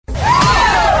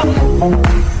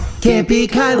Can't be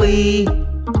Kylie.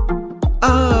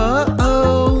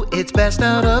 Oh, it's best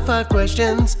out of 5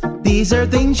 questions. These are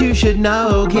things you should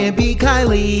know. Can't be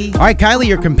Kylie. All right, Kylie,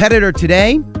 your competitor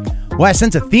today. Well, I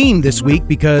sense a theme this week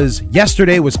because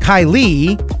yesterday was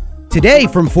Kylie. Today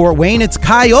from Fort Wayne, it's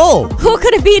Kyle. Who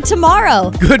could it be tomorrow?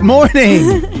 Good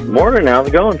morning. Morning, how's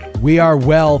it going? We are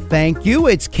well, thank you.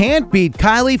 It's Can't Beat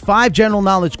Kylie. 5 general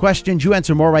knowledge questions. You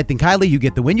answer more right than Kylie, you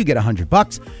get the win. You get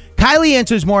 $100. Kylie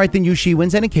answers more right than you, she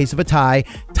wins. And in case of a tie,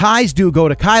 ties do go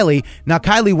to Kylie. Now,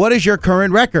 Kylie, what is your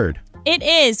current record? It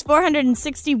is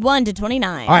 461-29.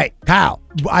 All right, Kyle,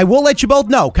 I will let you both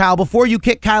know. Kyle, before you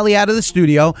kick Kylie out of the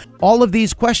studio, all of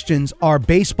these questions are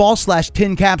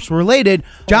baseball/Tin Caps related.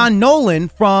 John Nolan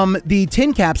from the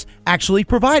Tin Caps actually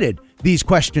provided these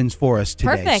questions for us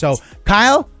today. Perfect. So,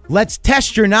 Kyle, let's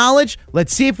test your knowledge.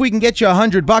 Let's see if we can get you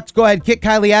 $100. Go ahead, kick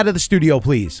Kylie out of the studio,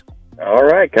 please. All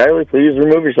right, Kylie, please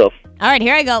remove yourself. All right,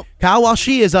 here I go. Kyle, while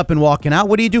she is up and walking out,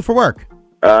 what do you do for work?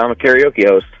 I'm a karaoke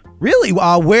host. Really?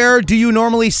 Where do you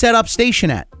normally set up station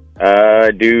at?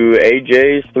 I do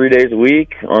AJ's 3 days a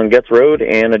week on Getz Road,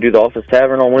 and I do the Office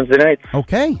Tavern on Wednesday nights.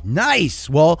 Okay, nice.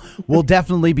 Well, we'll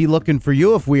definitely be looking for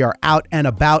you if we are out and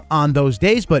about on those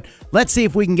days, but let's see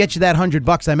if we can get you that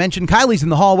 $100 I mentioned. Kylie's in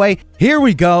the hallway. Here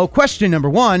we go. Question number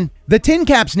 1. The Tin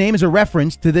Caps name is a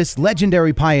reference to this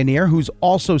legendary pioneer who's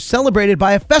also celebrated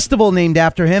by a festival named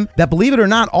after him that, believe it or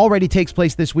not, already takes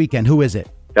place this weekend. Who is it?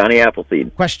 Johnny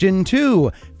Appleseed. Question 2.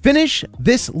 Finish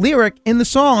this lyric in the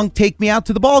song Take Me Out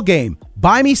to the Ball Game.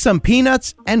 Buy me some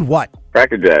peanuts and what?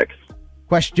 Cracker Jacks.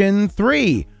 Question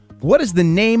 3. What is the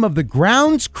name of the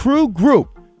grounds crew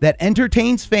group that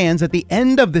entertains fans at the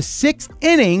end of the 6th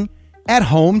inning at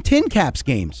home Tin Caps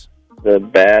games? The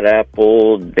Bad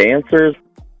Apple Dancers.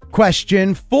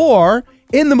 Question 4.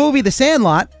 In the movie The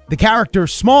Sandlot, the character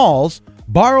Smalls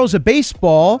borrows a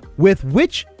baseball with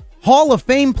which Hall of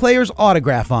Fame player's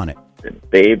autograph on it?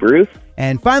 Babe Ruth.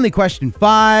 And finally, question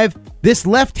 5. This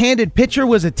left-handed pitcher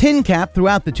was a Tin Cap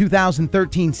throughout the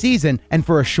 2013 season and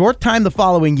for a short time the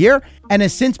following year, and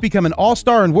has since become an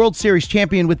All-Star and World Series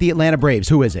champion with the Atlanta Braves.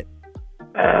 Who is it?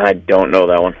 I don't know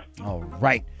that one. All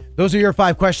right. Those are your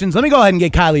 5 questions. Let me go ahead and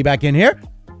get Kylie back in here.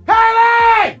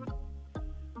 Kylie!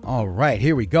 All right,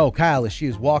 here we go. Kyle, as she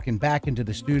is walking back into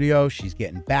the studio, she's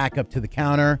getting back up to the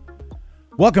counter.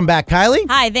 Welcome back, Kylie.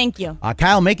 Hi, thank you.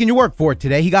 Kyle making you work for it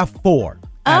today. He got 4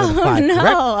 out of the 5, no.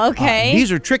 correct? Okay.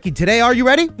 These are tricky today. Are you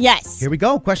ready? Yes. Here we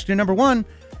go. Question number 1.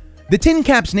 The Tin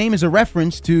Caps name is a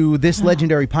reference to this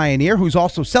legendary pioneer who's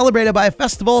also celebrated by a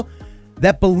festival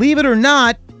that, believe it or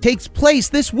not, takes place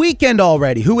this weekend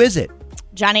already. Who is it?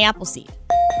 Johnny Appleseed.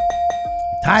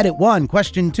 Tied at 1.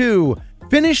 Question 2.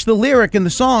 Finish the lyric in the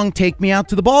song Take Me Out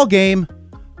to the Ball Game.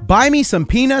 Buy me some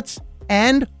peanuts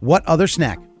and what other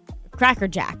snack? Cracker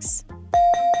Jacks.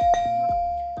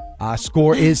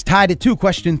 Score is tied at 2.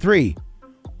 Question 3.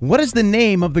 What is the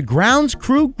name of the grounds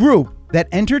crew group that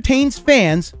entertains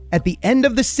fans at the end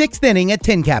of the 6th inning at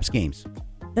Tin Caps games?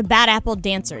 The Bad Apple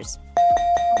Dancers.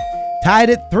 Tied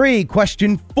at 3.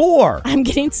 Question 4. I'm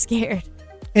getting scared.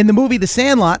 In the movie The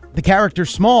Sandlot, the character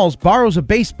Smalls borrows a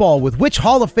baseball with which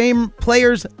Hall of Fame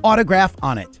player's autograph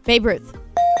on it? Babe Ruth.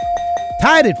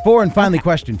 Tied at 4. And finally,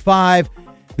 question 5.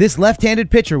 This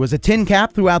left-handed pitcher was a Tin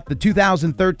Cap throughout the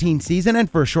 2013 season and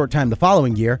for a short time the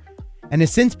following year, and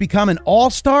has since become an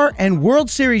All-Star and World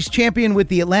Series champion with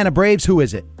the Atlanta Braves. Who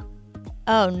is it?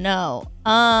 Oh, no.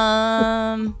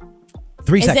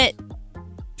 3 is seconds. it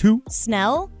 2.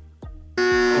 Snell?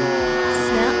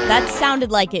 Snell? That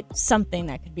sounded like it's something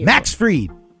that could be Max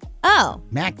Fried. Oh.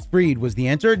 Max Fried was the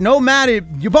answer. No matter,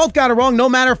 you both got it wrong. No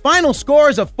matter. Final score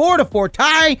is a 4-4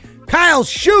 tie. Kyle,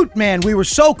 shoot, man. We were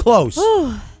so close.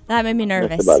 That made me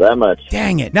nervous. That's about that much.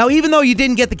 Dang it. Now, even though you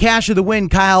didn't get the cash of the win,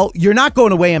 Kyle, you're not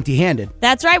going away empty-handed.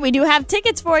 That's right. We do have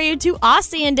tickets for you to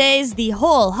Ossian Days, the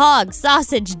whole hog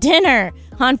sausage dinner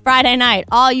on Friday night.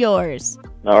 All yours.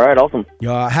 All right, awesome.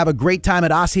 Have a great time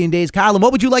at Ossian Days, Kyle. And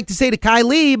what would you like to say to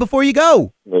Kylie before you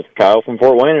go? This is Kyle from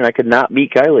Fort Wayne, and I could not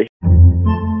beat Kylie.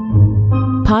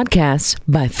 Podcasts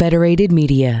by Federated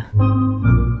Media.